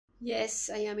Yes,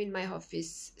 I am in my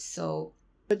office, so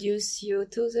introduce you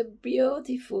to the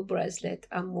beautiful bracelet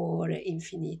Amore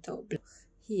Infinito.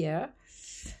 Here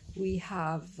we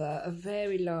have a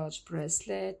very large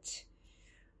bracelet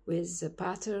with a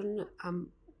pattern,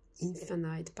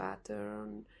 infinite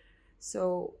pattern.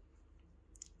 So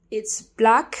it's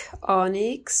black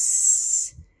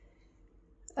onyx,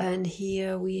 and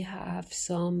here we have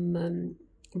some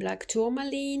black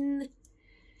tourmaline.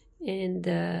 And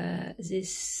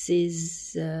this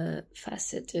is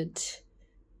faceted.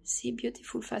 See,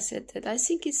 beautiful faceted. I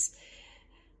think it's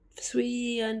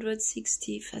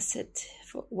 360 facet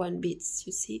for one bit,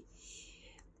 you see.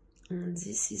 And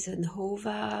this is an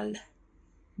oval,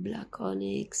 black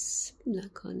onyx,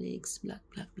 black,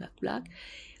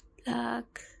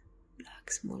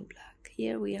 small black.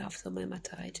 Here we have some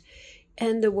hematite.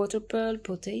 And the Waterpearl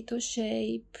potato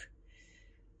shape.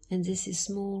 And this is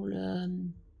small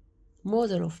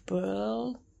mother of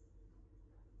pearl.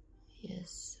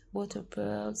 Yes,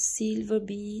 Waterpearl, silver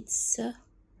beads.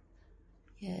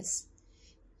 Yes,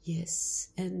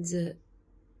 and the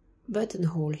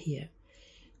buttonhole here.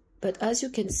 But as you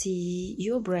can see,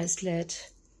 your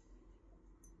bracelet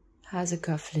has a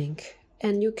cufflink,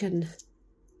 and you can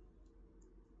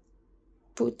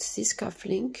put this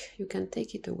cufflink, you can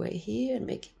take it away here and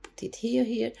put it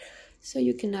here, so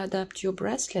you can adapt your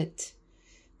bracelet.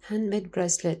 Handmade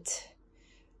bracelet,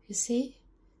 you see?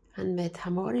 Handmade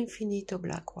Amore Infinito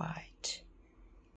black white.